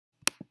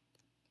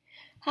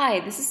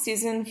Hi, this is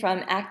Susan from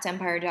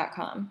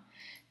actempire.com.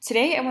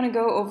 Today I want to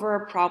go over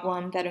a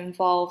problem that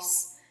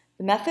involves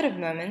the method of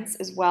moments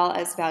as well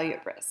as value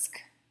at risk.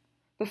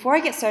 Before I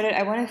get started,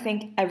 I want to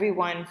thank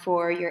everyone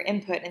for your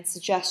input and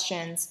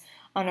suggestions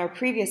on our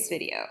previous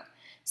video.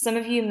 Some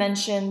of you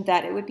mentioned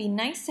that it would be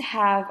nice to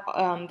have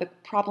the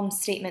problem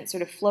statement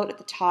sort of float at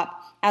the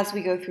top as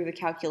we go through the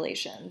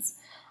calculations.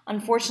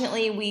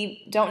 Unfortunately,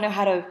 we don't know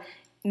how to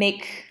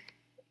make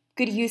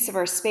good use of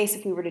our space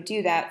if we were to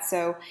do that,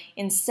 so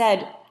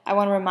instead I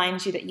want to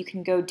remind you that you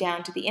can go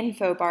down to the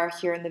info bar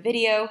here in the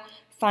video,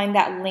 find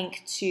that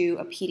link to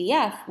a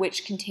PDF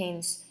which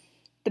contains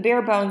the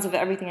bare bones of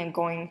everything I'm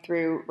going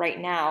through right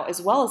now,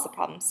 as well as the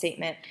problem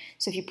statement.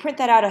 So if you print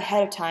that out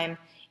ahead of time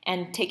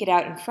and take it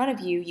out in front of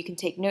you, you can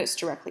take notes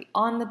directly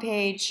on the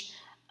page,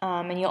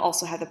 and you'll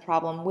also have the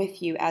problem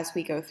with you as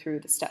we go through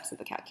the steps of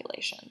the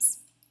calculations.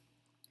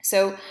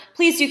 So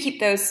please do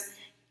keep those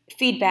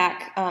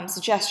feedback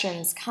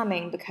suggestions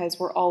coming, because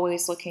we're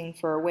always looking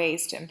for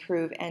ways to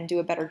improve and do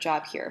a better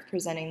job here of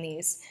presenting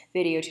these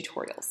video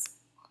tutorials.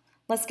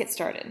 Let's get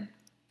started.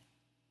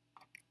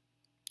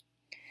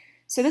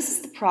 So this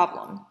is the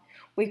problem.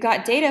 We've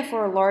got data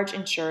for a large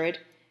insured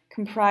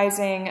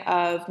comprising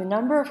of the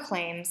number of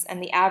claims and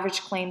the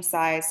average claim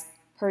size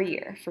per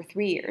year for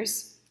 3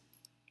 years.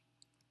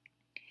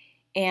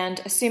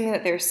 And assuming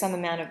that there's some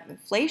amount of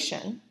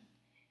inflation,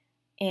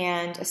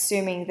 and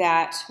assuming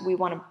that we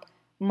want to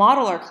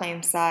model our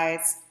claim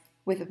size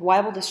with a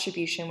Weibull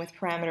distribution with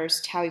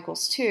parameters tau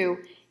equals 2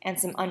 and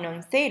some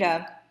unknown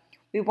theta,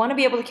 we want to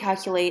be able to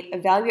calculate a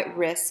value at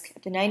risk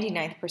at the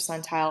 99th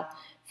percentile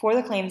for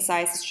the claim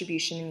size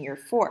distribution in year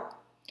 4,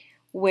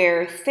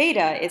 where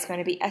theta is going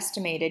to be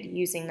estimated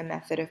using the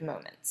method of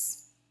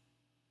moments.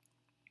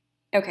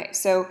 Okay,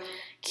 so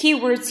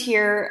keywords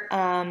here,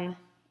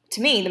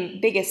 to me, the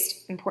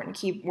biggest important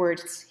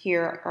keywords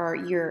here are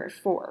year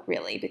 4,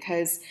 really,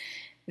 because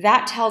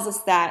that tells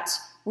us that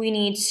we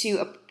need to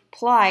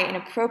apply an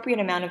appropriate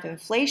amount of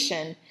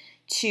inflation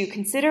to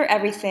consider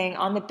everything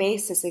on the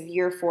basis of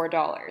year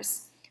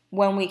 $4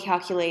 when we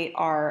calculate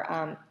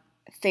our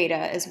theta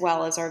as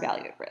well as our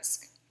value at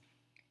risk.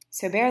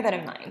 So bear that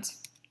in mind.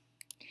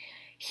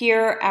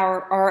 Here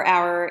are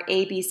our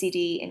A, B, C,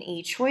 D, and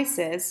E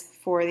choices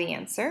for the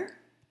answer,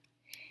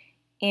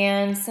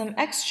 and some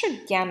extra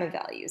gamma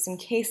values in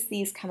case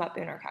these come up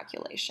in our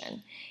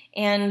calculation.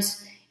 And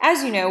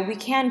as you know, we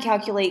can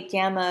calculate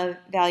gamma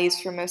values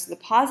for most of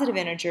the positive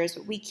integers,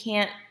 but we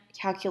can't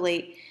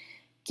calculate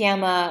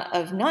gamma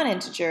of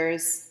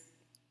non-integers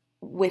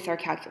with our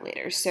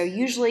calculators. So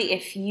usually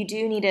if you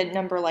do need a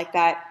number like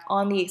that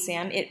on the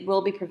exam, it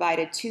will be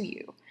provided to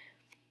you.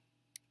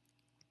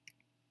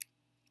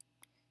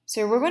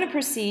 So we're going to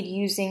proceed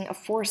using a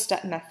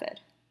 4-step method.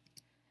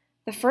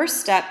 The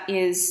first step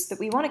is that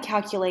we want to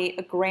calculate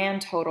a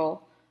grand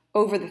total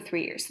over the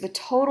 3 years, so the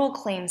total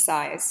claim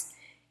size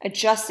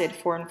adjusted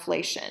for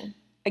inflation,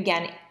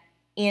 again,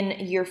 in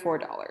year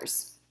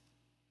 $4.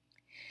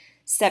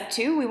 Step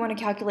 2, we want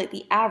to calculate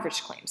the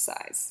average claim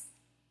size.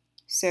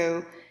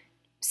 So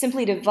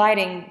simply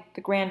dividing the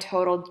grand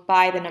total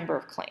by the number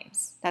of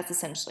claims. That's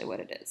essentially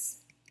what it is.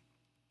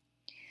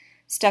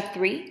 Step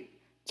 3,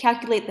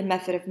 calculate the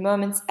method of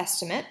moments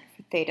estimate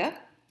for theta.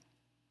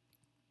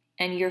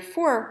 And year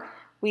 4,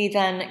 we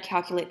then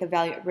calculate the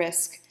value at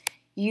risk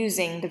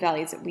using the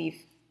values that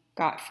we've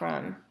got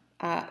from,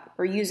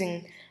 or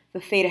using the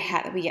theta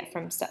hat that we get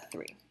from step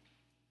 3.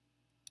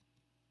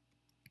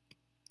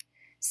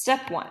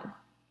 Step 1.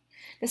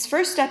 This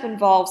first step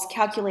involves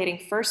calculating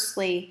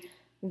firstly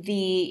the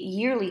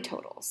yearly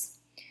totals.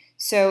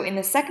 So in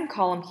the second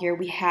column here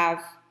we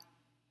have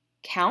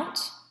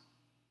count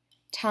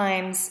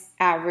times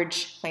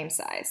average claim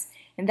size,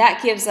 and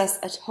that gives us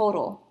a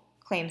total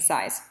claim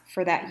size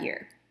for that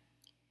year.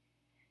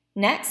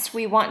 Next,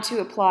 we want to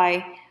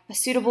apply a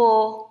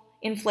suitable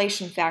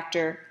inflation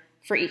factor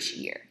for each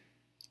year.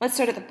 Let's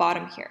start at the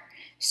bottom here.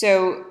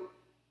 So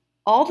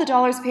all the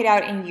dollars paid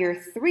out in year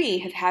 3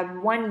 have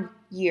had 1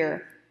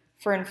 year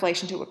for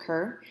inflation to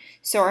occur,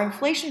 so our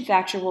inflation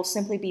factor will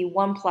simply be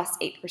 1 plus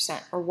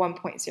 8%, or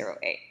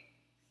 1.08.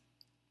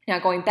 Now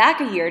going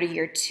back a year to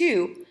year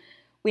 2,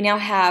 we now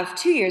have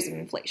 2 years of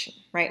inflation,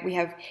 right? We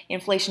have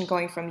inflation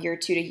going from year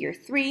 2 to year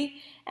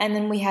 3, and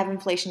then we have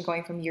inflation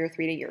going from year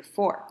 3 to year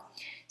 4.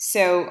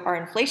 So our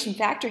inflation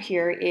factor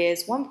here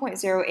is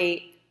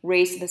 1.08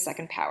 raised to the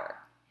second power.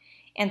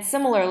 And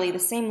similarly, the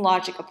same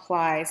logic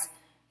applies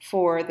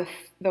for the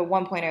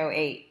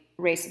 1.08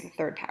 raised to the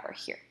third power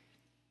here.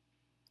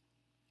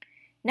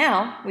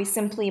 Now, we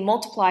simply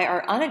multiply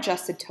our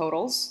unadjusted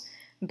totals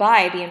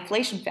by the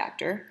inflation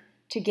factor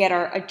to get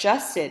our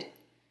adjusted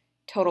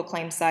total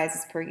claim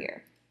sizes per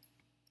year.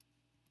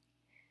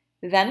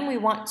 Then we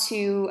want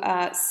to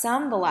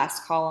sum the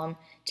last column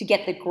to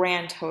get the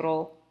grand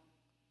total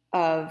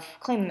of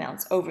claim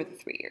amounts over the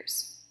 3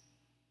 years.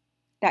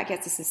 That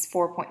gets us this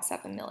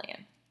 4.7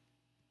 million.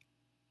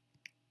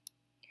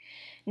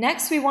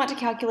 Next, we want to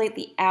calculate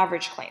the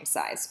average claim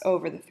size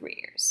over the 3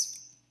 years.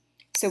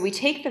 So we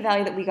take the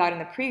value that we got in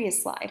the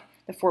previous slide,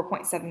 the the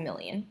 4.7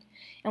 million,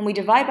 and we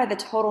divide by the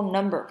total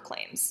number of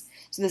claims.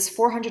 So this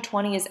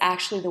 420 is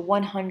actually the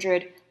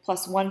 100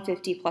 plus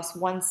 150 plus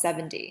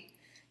 170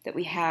 that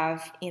we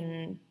have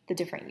in the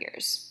different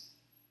years.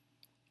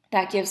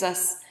 That gives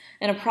us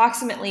an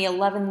approximately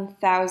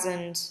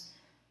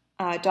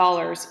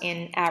 $11,000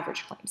 in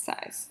average claim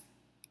size.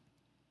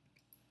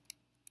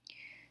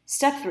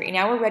 Step 3,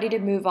 now we're ready to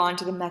move on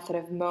to the method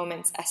of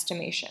moments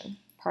estimation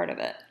part of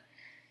it.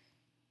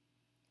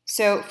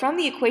 So from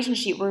the equation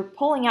sheet, we're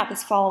pulling out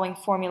this following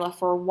formula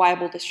for a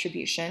Weibull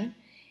distribution,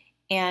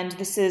 and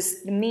this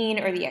is the mean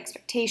or the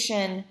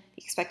expectation,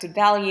 the expected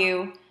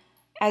value.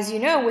 As you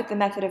know, with the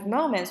method of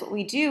moments, what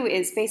we do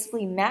is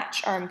basically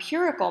match our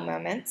empirical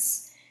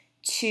moments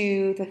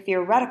to the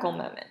theoretical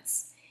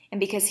moments. And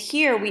because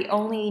here we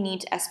only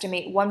need to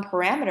estimate one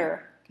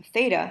parameter, the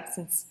theta,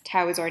 since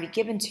tau is already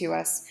given to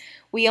us,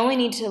 we only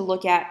need to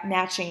look at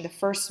matching the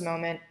first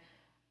moment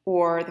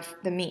or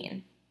the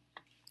mean.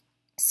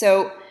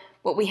 So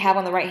what we have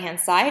on the right-hand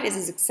side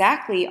is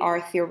exactly our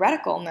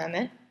theoretical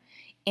moment,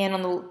 and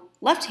on the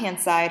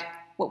left-hand side,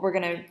 what we're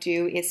going to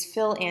do is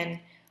fill in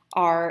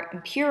our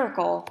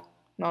empirical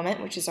moment,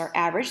 which is our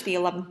average, the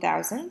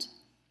 11,000.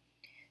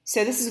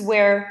 So this is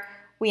where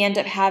we end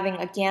up having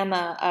a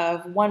gamma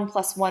of 1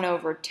 plus 1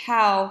 over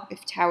tau.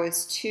 If tau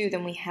is 2,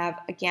 then we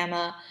have a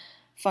gamma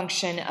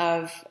function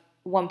of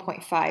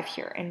 1.5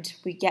 here, and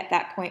we get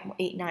that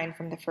 0.89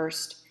 from the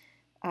first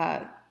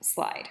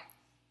slide.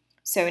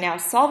 So now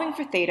solving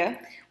for theta,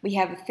 we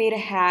have a theta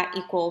hat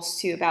equals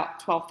to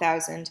about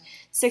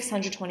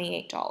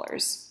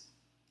 $12,628.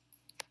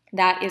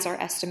 That is our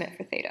estimate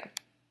for theta.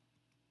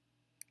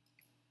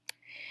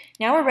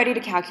 Now we're ready to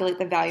calculate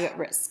the value at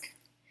risk.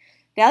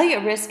 Value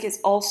at risk is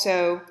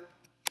also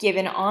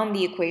given on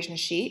the equation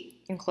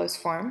sheet in closed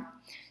form.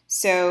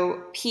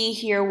 So P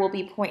here will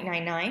be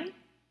 0.99,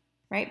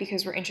 right,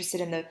 because we're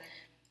interested in the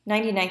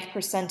 99th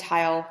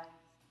percentile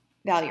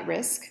value at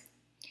risk.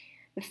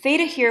 The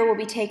theta here will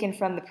be taken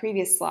from the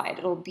previous slide.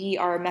 It'll be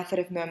our method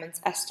of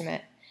moments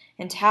estimate,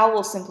 and tau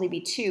will simply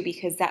be 2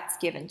 because that's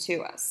given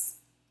to us.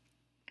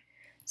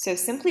 So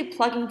simply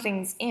plugging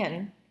things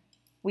in,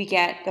 we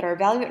get that our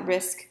value at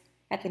risk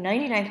at the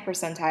 99th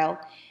percentile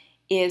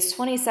is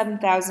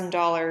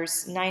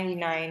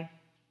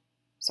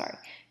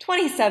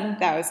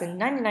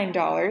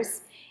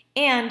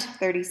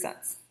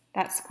 $27,099.30.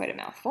 That's quite a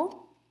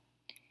mouthful.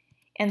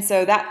 And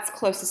so that's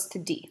closest to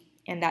D,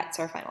 and that's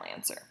our final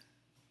answer.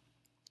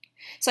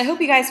 So I hope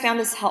you guys found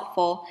this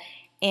helpful,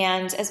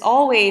 and as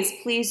always,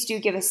 please do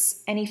give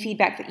us any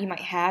feedback that you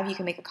might have. You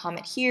can make a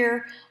comment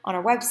here on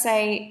our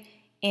website,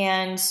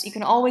 and you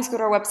can always go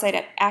to our website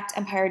at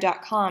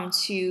actempire.com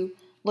to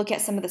look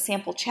at some of the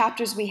sample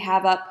chapters we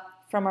have up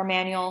from our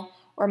manual,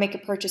 or make a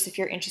purchase if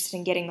you're interested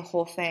in getting the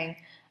whole thing.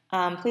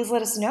 Please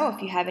let us know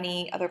if you have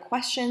any other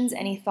questions,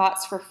 any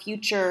thoughts for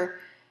future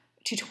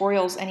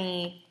tutorials,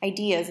 any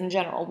ideas in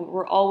general.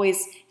 We're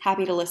always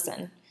happy to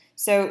listen.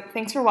 So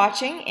thanks for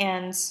watching,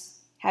 and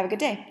have a good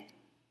day.